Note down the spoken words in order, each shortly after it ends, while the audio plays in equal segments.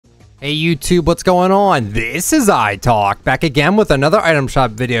Hey YouTube, what's going on? This is iTalk, back again with another item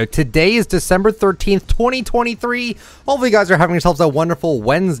shop video. Today is December 13th, 2023. Hopefully you guys are having yourselves a wonderful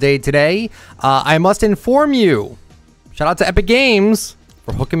Wednesday today. I must inform you, shout out to Epic Games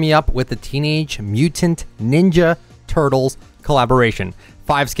for hooking me up with the Teenage Mutant Ninja Turtles collaboration.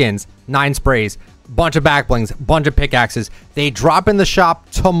 5 skins, 9 sprays, bunch of back blings, bunch of pickaxes. They drop in the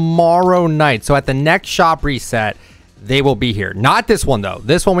shop tomorrow night. So at the next shop reset, they will be here. Not this one though.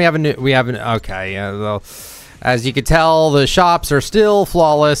 This one we haven't. Okay. Well, as you can tell, the shops are still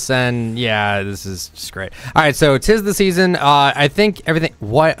flawless, and yeah, this is just great. All right, so 'tis the season. I think everything.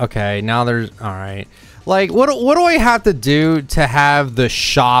 What? Okay, now there's. All right. Like, what do I have to do to have the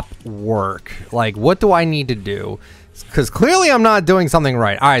shop work? Like, what do I need to do? Because clearly I'm not doing something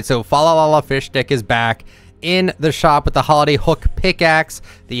right. All right, so Fa La La La Fish Stick is back in the shop with the Holiday Hook pickaxe.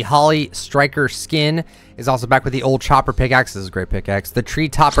 The Holly Striker skin is also back with the old Chopper pickaxe. This is a great pickaxe. The Tree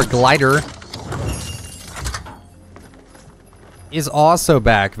Topper Glider is also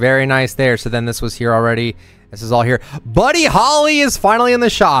back. Very nice there. So then this was here already. This is all here. Buddy Holly is finally in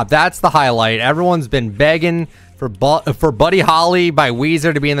the shop. That's the highlight. Everyone's been begging for Buddy Holly by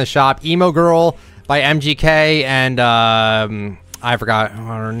Weezer to be in the shop. Emo Girl by MGK and I forgot what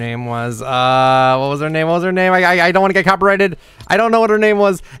her name was. What was her name? I don't want to get copyrighted. I don't know what her name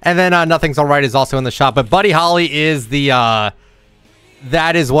was. And then Nothing's Alright is also in the shop. But Buddy Holly is the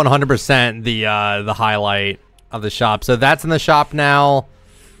that is 100% the highlight of the shop. So that's in the shop now.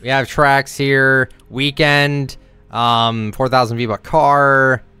 We have tracks here. Weekend, 4,000 V-Buck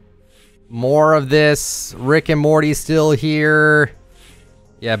car. More of this. Rick and Morty still here.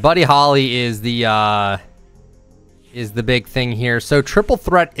 Yeah, Buddy Holly is the big thing here. So Triple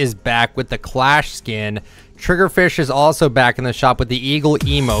Threat is back with the Clash skin. Triggerfish is also back in the shop with the Eagle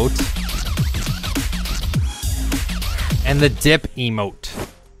emote. And the Dip emote.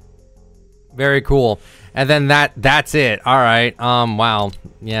 Very cool. And then that's it. All right. Wow.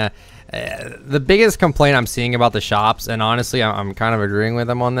 Yeah. The biggest complaint I'm seeing about the shops, and honestly I'm kind of agreeing with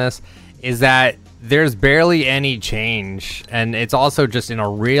them on this, is that there's barely any change, and it's also just in a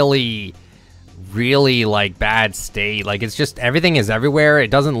really like bad state. Like, it's just everything is everywhere.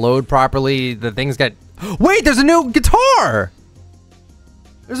 It doesn't load properly. The things get wait, there's a new guitar.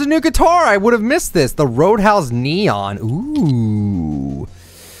 There's a new guitar. I would have missed this. The Roadhouse Neon. Ooh,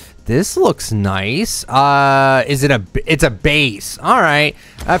 this looks nice. Is it it's a bass. All right.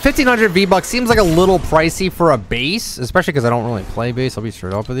 1,500 V-Bucks seems like a little pricey for a bass, especially because I don't really play bass. I'll be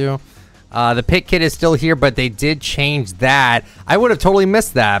straight up with you. The pit kit is still here, but they did change that. I would have totally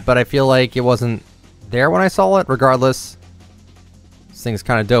missed that, but I feel like it wasn't there when I saw it. Regardless, this thing's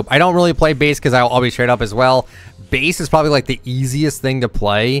kind of dope. I don't really play bass because I'll be straight up as well. Bass is probably like the easiest thing to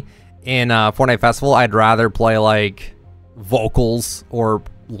play in Fortnite Festival. I'd rather play like vocals or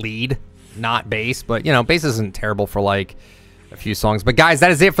lead, not bass. But, you know, bass isn't terrible for like a few songs. But guys,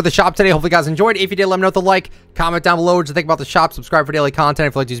 that is it for the shop today. Hopefully you guys enjoyed. If you did, let me know with a like, comment down below what you think about the shop, subscribe for daily content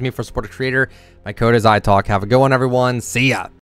if you'd like to use me for support a creator. My code is iTalk. Have a good one, everyone. See ya.